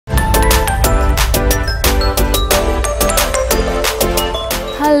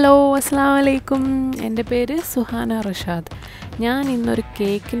अस्सलाम वालेकुम എൻ്റെ പേര് സുഹാന റിഷാദ് ഞാൻ ഇന്നൊരു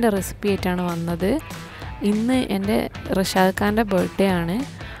കേക്കിൻ്റെ റെസിപ്പി ആയിട്ടാണ് വന്നത് ഇന്ന് എൻ്റെ റിഷാദ് ഖാൻ്റെ ബർത്ത്ഡേ ആണ്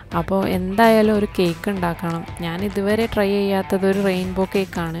അപ്പോൾ എന്തായാലും ഒരു കേക്ക് ഉണ്ടാക്കണം ഞാൻ ഇതുവരെ ട്രൈ ചെയ്യാത്തത് ഒരു റെയിൻബോ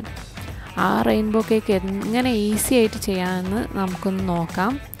കേക്കാണ് ആ റെയിൻബോ കേക്ക് എങ്ങനെ ഈസി ആയിട്ട് ചെയ്യാമെന്ന് നമുക്കൊന്ന്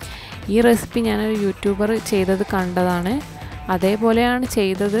നോക്കാം ഈ റെസിപ്പി ഞാനൊരു യൂട്യൂബർ ചെയ്തത് കണ്ടതാണ് അതേപോലെയാണ്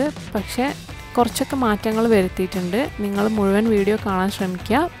ചെയ്തത് പക്ഷേ കുറച്ചൊക്കെ മാറ്റങ്ങൾ വരുത്തിയിട്ടുണ്ട് നിങ്ങൾ മുഴുവൻ വീഡിയോ കാണാൻ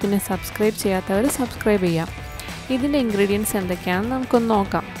ശ്രമിക്കുക പിന്നെ സബ്സ്ക്രൈബ് ചെയ്യാത്തവർ സബ്സ്ക്രൈബ് ചെയ്യാം ഇതിൻ്റെ ഇൻഗ്രീഡിയൻസ് എന്തൊക്കെയാണെന്ന് നമുക്കൊന്ന്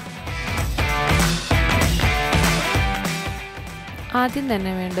നോക്കാം ആദ്യം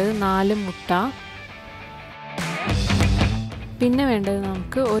തന്നെ വേണ്ടത് 4 മുട്ട പിന്നെ വേണ്ടത്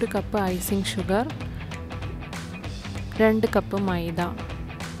നമുക്ക് 1 കപ്പ് ഐസിങ് ഷുഗർ 2 കപ്പ് മൈദ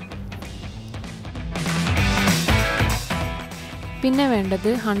പിന്നെ വേണ്ടത്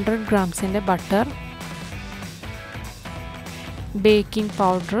 100 ഗ്രാംസിൻ്റെ butter baking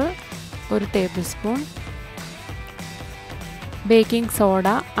powder 1 table spoon baking soda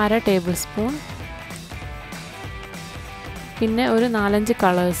 1/2 table spoon പിന്നെ ഒരു 4-5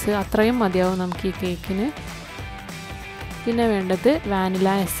 കളേഴ്സ് അത്രയും മതിയാവും നമുക്ക് ഈ കേക്കിന് പിന്നെ വേണ്ടത്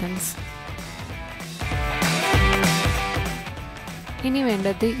വാനില എസൻസ് ഇനി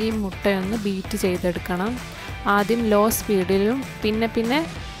വേണ്ടത് ഈ മുട്ടയൊന്ന് ബീറ്റ് ചെയ്തെടുക്കണം ആദ്യം ലോ സ്പീഡിലും പിന്നെ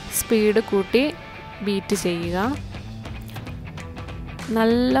സ്പീഡ് കൂട്ടി ബീറ്റ് ചെയ്യുക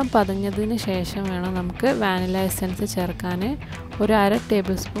നല്ല പതഞ്ഞതിന് ശേഷം വേണം നമുക്ക് വാനില എസൻസ് ചേർക്കാൻ ഒരു 1/2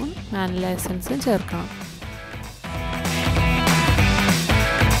 ടേബിൾ സ്പൂൺ വാനില എസൻസ് ചേർക്കണം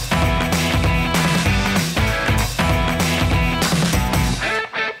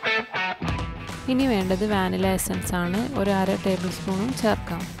ഇനി വേണ്ടത് വാനില എസൻസ് ആണ് ഒരു 1/2 ടേബിൾ സ്പൂണും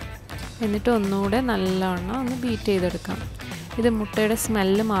ചേർക്കാം എന്നിട്ട് ഒന്നുകൂടെ നല്ലവണ്ണം ഒന്ന് ബീറ്റ് ചെയ്തെടുക്കാം ഇത് മുട്ടയുടെ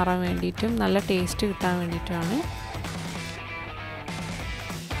സ്മെല്ല് മാറാൻ വേണ്ടിയിട്ടും നല്ല ടേസ്റ്റ് കിട്ടാൻ വേണ്ടിയിട്ടുമാണ്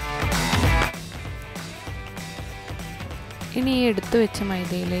ഇനി ഈ എടുത്തു വെച്ച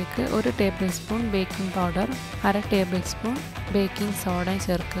മൈദയിലേക്ക് 1 table spoon baking powder 1/2 table spoon baking soda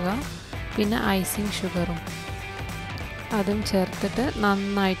ചേർക്കുക പിന്നെ ഐസിങ് ഷുഗറും അതും ചേർത്തിട്ട്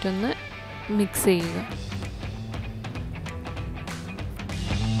നന്നായിട്ടൊന്ന് മിക്സ് ചെയ്യുക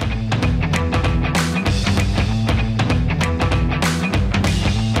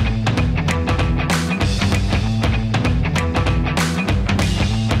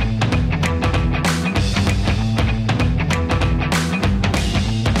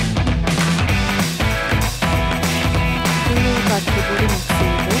കൂടി മിക്സ്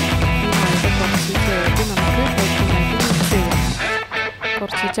ചെയ്ത് ഈ മൈദ കുറച്ചിട്ട് നമുക്ക് കൈക്കുമായിട്ട് മിക്സ് ചെയ്യാം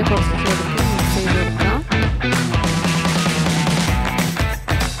കുറച്ചെടുത്ത് മിക്സ് ചെയ്തെടുക്കാം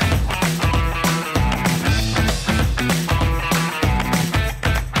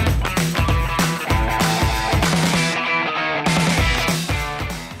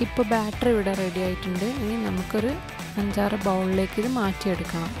ഇപ്പോൾ ബാറ്റർ ഇവിടെ റെഡി ആയിട്ടുണ്ട് ഇനി നമുക്കൊരു 5-6 ബൗളിലേക്ക് ഇത്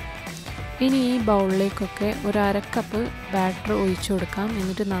മാറ്റിയെടുക്കണം ഇനി ഈ ബൗളിലേക്കൊക്കെ ഒരു 1/2 കപ്പ് ബാറ്റർ ഒഴിച്ചു കൊടുക്കാം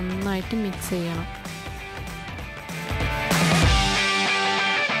എന്നിട്ട് നന്നായിട്ട് മിക്സ് ചെയ്യണം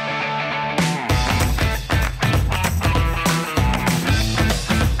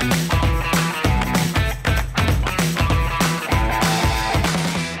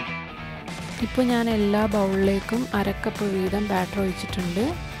ഇപ്പോൾ ഞാൻ എല്ലാ ബൗളിലേക്കും 1/2 കപ്പ് വീതം ബാറ്റർ ഒഴിച്ചിട്ടുണ്ട്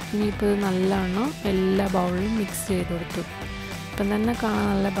ഇനിയിപ്പോൾ ഇത് നല്ലവണ്ണം എല്ലാ ബൗളിലും മിക്സ് ചെയ്ത് കൊടുത്തു ഇപ്പം തന്നെ കാണാൻ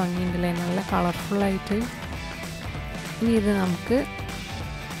നല്ല ഭംഗിയുണ്ടല്ലേ നല്ല കളർഫുള്ളായിട്ട് ഇനി ഇത് നമുക്ക്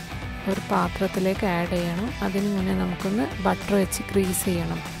ഒരു പാത്രത്തിലേക്ക് ആഡ് ചെയ്യണം അതിന് മുന്നേ നമുക്കൊന്ന് ബട്ടർ വെച്ച് ഗ്രീസ്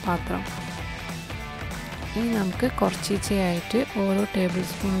ചെയ്യണം പാത്രം ഇനി നമുക്ക് കുറച്ചീച്ചയായിട്ട് ഓരോ ടേബിൾ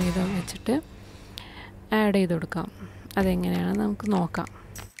സ്പൂൺ വീതം വെച്ചിട്ട് ആഡ് ചെയ്ത് കൊടുക്കാം അതെങ്ങനെയാണെന്ന് നമുക്ക് നോക്കാം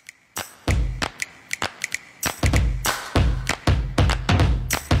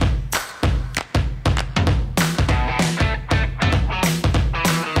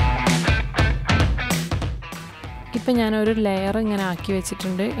ഇപ്പം ഞാനൊരു ലെയർ ഇങ്ങനെ ആക്കി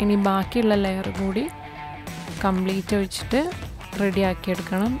വെച്ചിട്ടുണ്ട് ഇനി ബാക്കിയുള്ള ലെയർ കൂടി കംപ്ലീറ്റ് ഒഴിച്ചിട്ട് റെഡി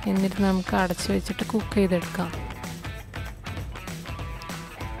ആക്കിയെടുക്കണം എന്നിട്ട് നമുക്ക് അടച്ച് വെച്ചിട്ട് കുക്ക് ചെയ്തെടുക്കാം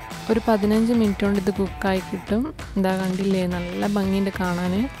ഒരു 15 മിനിറ്റ് കൊണ്ട് ഇത് കുക്കായി കിട്ടും എന്താ കണ്ടില്ലേ നല്ല ഭംഗിയുണ്ട്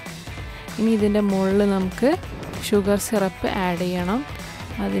കാണാൻ ഇനി ഇതിൻ്റെ മുകളിൽ നമുക്ക് ഷുഗർ സിറപ്പ് ആഡ് ചെയ്യണം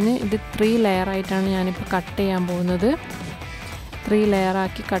അതിന് ഇത് 3 ലെയറായിട്ടാണ് ഞാനിപ്പോൾ കട്ട് ചെയ്യാൻ പോകുന്നത് 3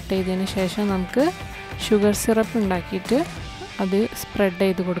 ലെയറാക്കി കട്ട് ചെയ്തതിന് ശേഷം നമുക്ക് ഷുഗർ സിറപ്പ് ഉണ്ടാക്കിയിട്ട് അത് സ്പ്രെഡ്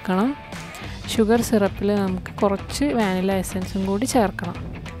ചെയ്ത് കൊടുക്കണം ഷുഗർ സിറപ്പിൽ നമുക്ക് കുറച്ച് വാനില എസൻസും കൂടി ചേർക്കണം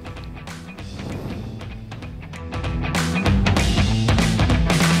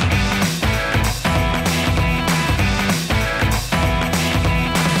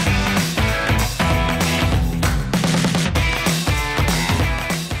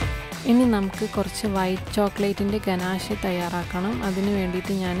കുറച്ച് വൈറ്റ് ചോക്ലേറ്റിൻ്റെ ഗനാഷ് തയ്യാറാക്കണം. അതിന്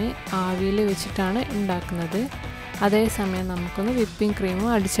വേണ്ടിയിട്ട് ഞാൻ ആവിയിൽ വെച്ചിട്ടാണ് ഉണ്ടാക്കുന്നത്. അതേസമയം നമുക്കൊന്ന് വിപ്പിംഗ് ക്രീമും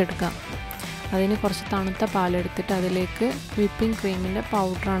അടിച്ചെടുക്കാം. അതിന് കുറച്ച് തണുത്ത പാലെടുത്തിട്ട് അതിലേക്ക് വിപ്പിംഗ് ക്രീമിൻ്റെ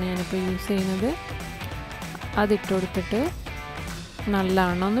പൗഡറാണ് ഞാനിപ്പോൾ യൂസ് ചെയ്യുന്നത്. അതിട്ട് കൊടുത്തിട്ട്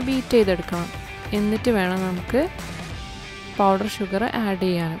നല്ലവണ്ണം ഒന്ന് ബീറ്റ് ചെയ്തെടുക്കണം. എന്നിട്ട് വേണം നമുക്ക് പൗഡർ ഷുഗർ ആഡ്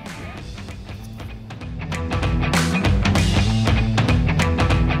ചെയ്യാൻ.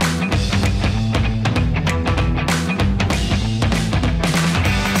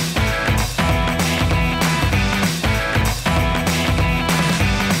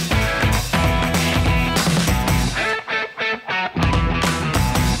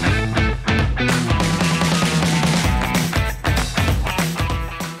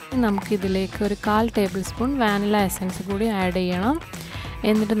 നമുക്കിതിലേക്ക് ഒരു 1/4 ടേബിൾ സ്പൂൺ വാനില എസൻസ് കൂടി ആഡ് ചെയ്യണം.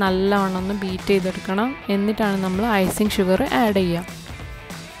 എന്നിട്ട് നല്ലവണ്ണം ഒന്ന് ബീറ്റ് ചെയ്തെടുക്കണം. എന്നിട്ടാണ് നമ്മൾ ഐസിങ് ഷുഗർ ആഡ് ചെയ്യുക.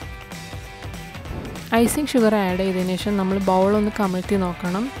 ഐസിങ് ഷുഗർ ആഡ് ചെയ്തതിന് ശേഷം നമ്മൾ ബൗളൊന്ന് കമഴ്ത്തി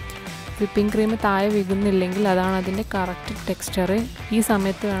നോക്കണം. വിപ്പിംഗ് ക്രീം താഴെ വീകുന്നില്ലെങ്കിൽ അതാണ് അതിൻ്റെ കറക്റ്റ് ടെക്സ്ചർ. ഈ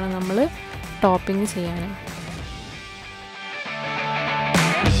സമയത്ത് വേണം നമ്മൾ ടോപ്പിംഗ് ചെയ്യാൻ.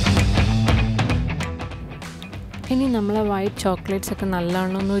 ഇനി നമ്മൾ വൈറ്റ് ചോക്ലേറ്റ്സ് ഒക്കെ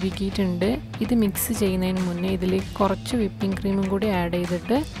നല്ലവണ്ണം ഒന്ന് ഉരുക്കിയിട്ടുണ്ട്. ഇത് മിക്സ് ചെയ്യുന്നതിന് മുന്നേ ഇതിലേക്ക് കുറച്ച് വിപ്പിംഗ് ക്രീമും കൂടി ആഡ്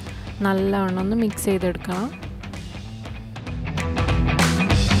ചെയ്തിട്ട് നല്ലവണ്ണം ഒന്ന് മിക്സ് ചെയ്തെടുക്കണം.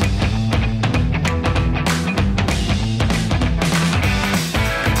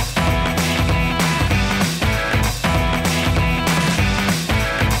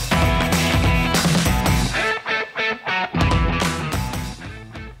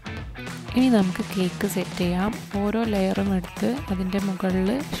 ഇനി നമുക്ക് കേക്ക് സെറ്റ് ചെയ്യാം. ഓരോ ലെയറും എടുത്ത് അതിൻ്റെ മുകളിൽ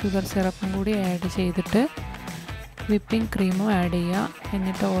ഷുഗർ സിറപ്പും കൂടി ആഡ് ചെയ്തിട്ട് വിപ്പിംഗ് ക്രീമും ആഡ് ചെയ്യുക.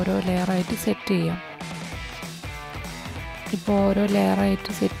 എന്നിട്ട് ഓരോ ലെയറായിട്ട് സെറ്റ് ചെയ്യാം. ഇപ്പോൾ ഓരോ ലെയറായിട്ട്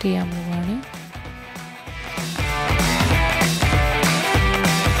സെറ്റ് ചെയ്യാൻ പോവാണ്.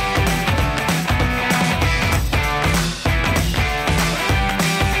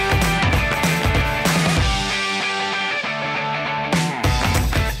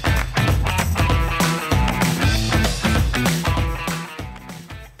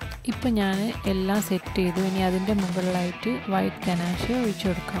 ഇപ്പോൾ ഞാൻ എല്ലാം സെറ്റ് ചെയ്തു. ഇനി അതിൻ്റെ മുകളിലായിട്ട് വൈറ്റ് ഗനാഷ് ഒഴിച്ചു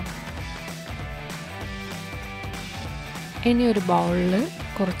കൊടുക്കാം. ഇനി ഒരു ബൗളിൽ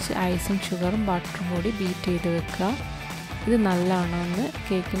കുറച്ച് ഐസിങ് ഷുഗറും ബട്ടറും കൂടി ബീറ്റ് ചെയ്ത് വെക്കുക. ഇത് നല്ലവണ്ണം ഒന്ന്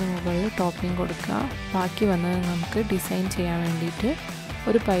കേക്കിന് മുകളിൽ ടോപ്പിംഗ് കൊടുക്കുക. ബാക്കി വന്നത് നമുക്ക് ഡിസൈൻ ചെയ്യാൻ വേണ്ടിയിട്ട്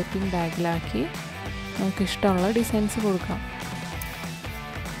ഒരു പൈപ്പിംഗ് ബാഗിലാക്കി നമുക്കിഷ്ടമുള്ള ഡിസൈൻസ് കൊടുക്കാം.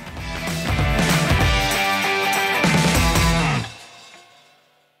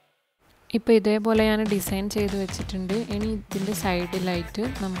 ഇപ്പോൾ ഇതേപോലെ ഞാൻ ഡിസൈൻ ചെയ്ത് വെച്ചിട്ടുണ്ട്. ഇനി ഇതിൻ്റെ സൈഡിലായിട്ട്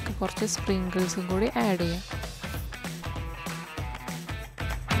നമുക്ക് കുറച്ച് സ്പ്രിങ്കിൾസും കൂടി ആഡ് ചെയ്യാം.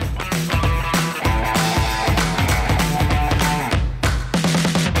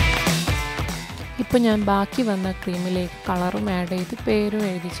 ഇപ്പോൾ ഞാൻ ബാക്കി വന്ന ക്രീമിലേക്ക് കളറും ആഡ് ചെയ്ത് പേരും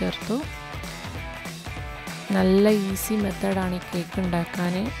എഴുതി ചേർത്തു. നല്ല ഈസി മെത്തേഡാണ് ഈ കേക്ക്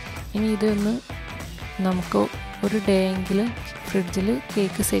ഉണ്ടാക്കാൻ. ഇനി ഇതൊന്ന് നമുക്ക് ഒരു ഡേ എങ്കിലും ഫ്രിഡ്ജിൽ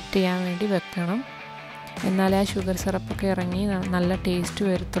കേക്ക് സെറ്റ് ചെയ്യാൻ വേണ്ടി വെക്കണം. എന്നാലേ ആ ഷുഗർ സിറപ്പൊക്കെ ഇറങ്ങി നല്ല ടേസ്റ്റ്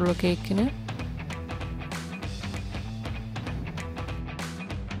വരത്തുള്ളൂ കേക്കിന്.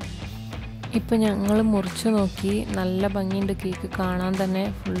 ഇപ്പോൾ ഞങ്ങൾ മുറിച്ച് നോക്കി. നല്ല ഭംഗിയുണ്ട് കേക്ക് കാണാൻ തന്നെ.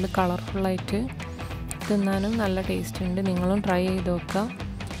 ഫുള്ള് കളർഫുള്ളായിട്ട് തിന്നാനും നല്ല ടേസ്റ്റ് ഉണ്ട്. നിങ്ങളും ട്രൈ ചെയ്ത് നോക്കുക.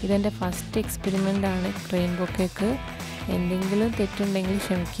 ഇതെൻ്റെ ഫസ്റ്റ് എക്സ്പെരിമെൻ്റാണ് റെയിൻബോ കേക്ക്. എന്തെങ്കിലും തെറ്റുണ്ടെങ്കിൽ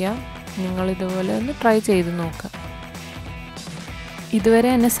ക്ഷമിക്കുക. നിങ്ങളിതുപോലെ ഒന്ന് ട്രൈ ചെയ്ത് നോക്കുക. ഇതുവരെ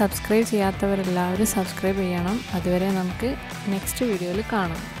എന്നെ സബ്സ്ക്രൈബ് ചെയ്യാത്തവരെല്ലാവരും സബ്സ്ക്രൈബ് ചെയ്യണം. അതുവരെ നമുക്ക് നെക്സ്റ്റ് വീഡിയോയിൽ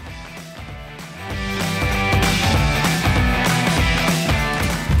കാണാം.